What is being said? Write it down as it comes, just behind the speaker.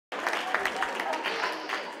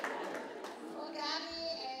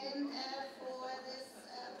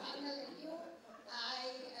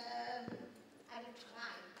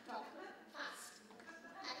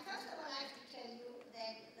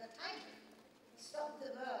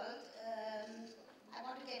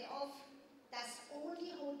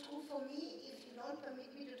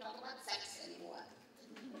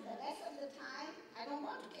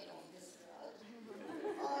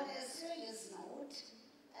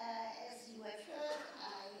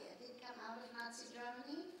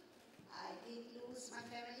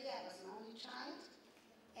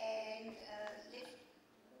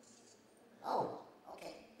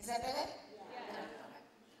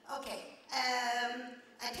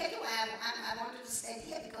tell you why I wanted to stand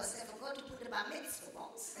here, because they forgot to put the bar mitzvah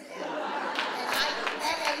box there. And I could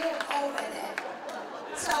never look over there.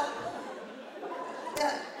 So,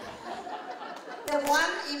 the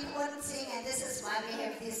one important thing, and this is why we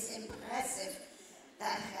have this impressive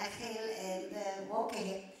Rachel and Walker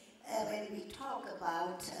when we talk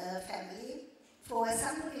about family, for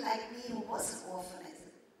somebody like me who was an orphan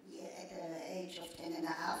at the age of 10 and a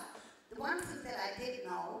half, the one thing that I did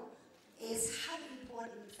know is how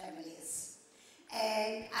important family is.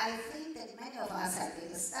 And I think that many of us, I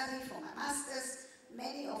did a study for my master's,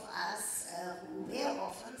 many of us who were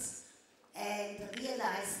orphans and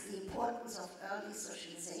realized the importance of early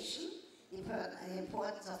socialization, the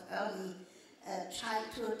importance of early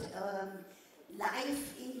childhood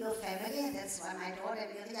life in your family, and that's why my daughter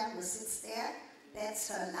Miriam, who sits there, that's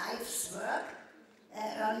her life's work,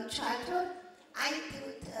 early childhood. I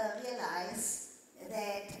could realize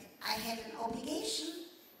that I had an obligation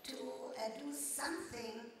to do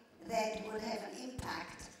something that would have an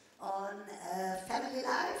impact on family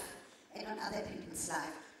life and on other people's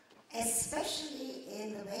life, especially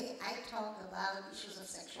in the way I talk about issues of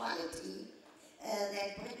sexuality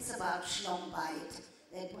that brings about shalom bayit,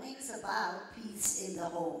 that brings about peace in the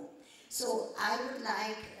home. So I would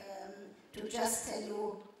like to just tell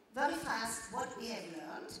you very fast what we have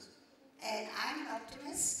learned, and I'm an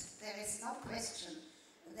optimist. There is no question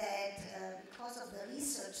that because of the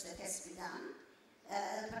research that has been done,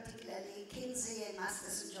 particularly Kinsey and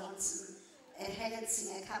Masters and Johnson and Helen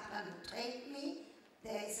Singer Kaplan, who trained me,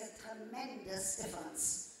 there is a tremendous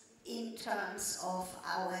difference in terms of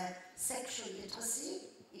our sexual literacy,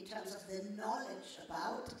 in terms of the knowledge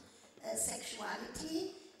about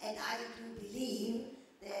sexuality, and I do believe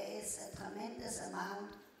there is a tremendous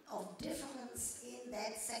amount of difference in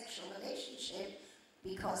that sexual relationship,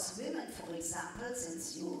 because women, for example,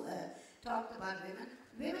 since you talked about women,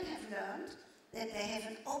 women have learned that they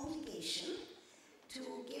have an obligation to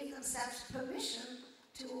give themselves permission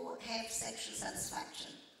to have sexual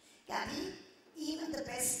satisfaction. Gabi, even the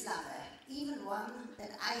best lover, even one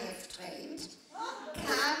that I have trained,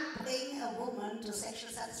 can't bring a woman to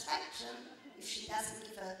sexual satisfaction if she doesn't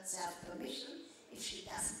give herself permission, if she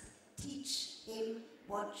doesn't teach him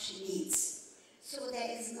what she needs. So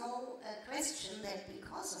there is no question that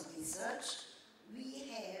because of research,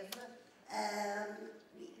 we have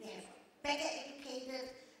better educated,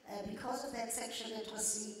 because of that sexual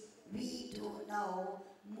literacy, we do know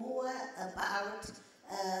more about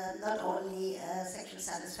not only sexual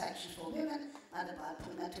satisfaction for women, but about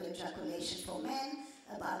premature ejaculation for men,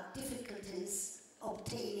 about difficulties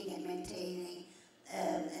obtaining and maintaining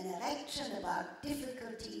an erection, about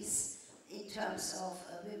difficulties in terms of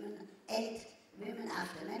women and women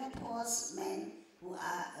after menopause, men who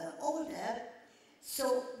are older.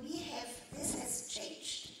 So this has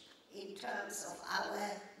changed in terms of our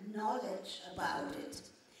knowledge about it.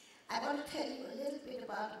 I want to tell you a little bit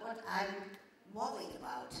about what I'm worried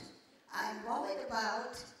about. I'm worried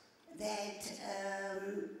about that,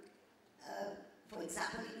 for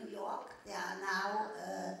example, in New York, there are now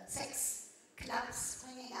sex clubs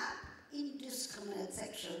springing up, indiscriminate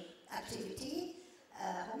sexual activity,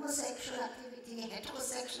 homosexual activity,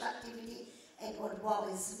 heterosexual activity, and what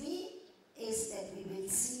worries me is that we will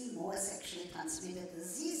see more sexually transmitted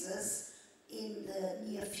diseases in the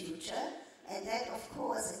near future, and that, of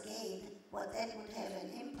course, again, what that would have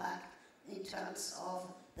an impact in terms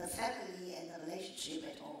of the family and the relationship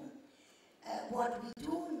at home. What we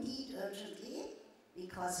do need urgently,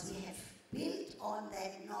 because we have built on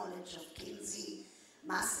that knowledge of Kinsey,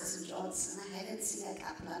 Masters and Johnson, Helen Singer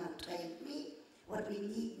Kaplan, who trained me, what we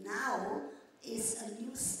need now is a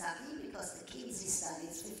new study, because the Kinsey study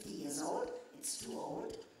is 50 years old, it's too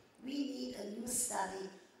old. We need a new study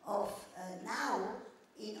of now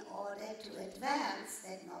in order to advance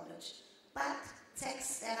that knowledge. But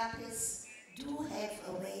sex therapists do have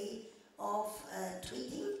a way of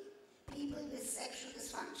treating people with sexual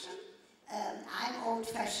dysfunction. I'm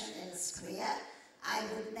old-fashioned and square. I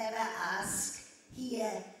would never ask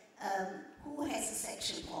here who has a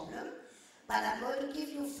sexual problem, but I'm going to give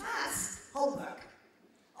you fast homework.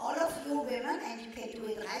 All of you women, and you can do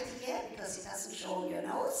it right here because it doesn't show your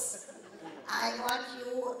nose, I want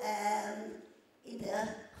you in the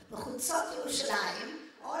Chutzot Yerushalayim,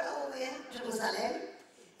 all over Jerusalem,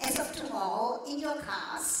 as of tomorrow, in your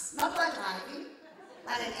cars, not while driving,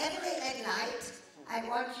 but at every red light, I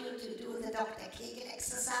want you to do the Dr. Kegel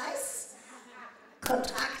exercise,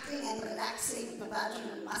 contracting and relaxing the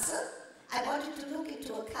vaginal muscle. I want you to look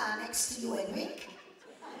into a car next to you and wink.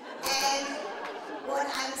 And what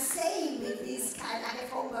I'm saying with this kind, I have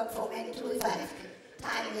homework for men too if I have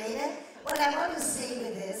time later, what I want to say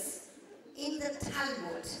with this, in the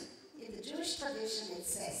Talmud, in the Jewish tradition, it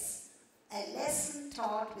says, a lesson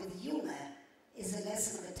taught with humor is a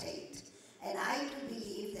lesson retained. And I do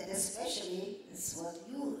believe that especially, this is what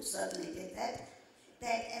you certainly did that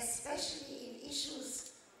especially in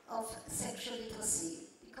issues of sexual literacy,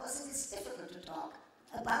 because it is difficult to talk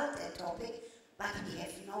about that topic, but we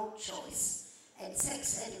have no choice. And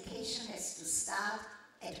sex education has to start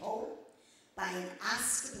at home by an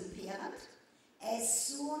askable parent. As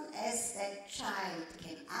soon as that child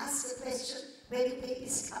can ask the question, where do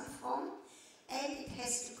babies come from? And it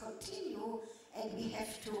has to continue, and we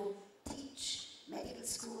have to teach medical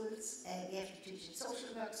schools, we have to teach in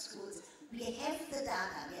social work schools. We have the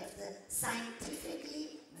data, we have the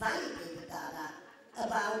scientifically validated data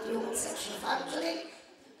about human sexual functioning.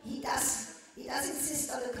 He does insist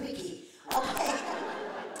on a quickie. Okay.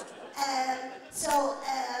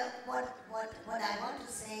 What I want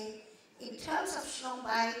to say, in terms of Shalom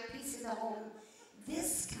Bayit, peace in the home,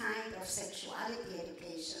 this kind of sexuality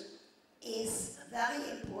education is very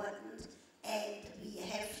important, and we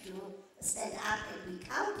have to stand up and be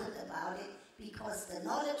counted about it, because the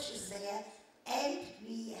knowledge is there, and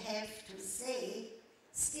we have to say,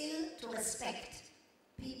 still to respect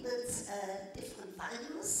people's different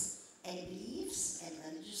values and beliefs and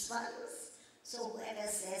religious values. So whoever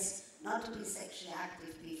says not to be sexually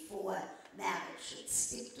active before marriage should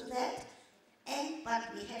stick to that. But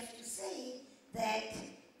we have to say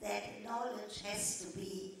that knowledge has to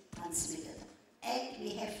be transmitted. And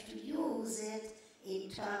we have to use it in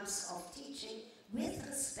terms of teaching with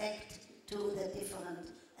respect to the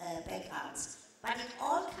different backgrounds. But it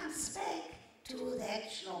all comes back to that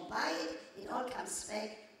Shalom Bayit. It all comes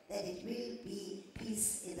back that it will be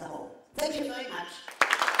peace in the home. Thank you very much.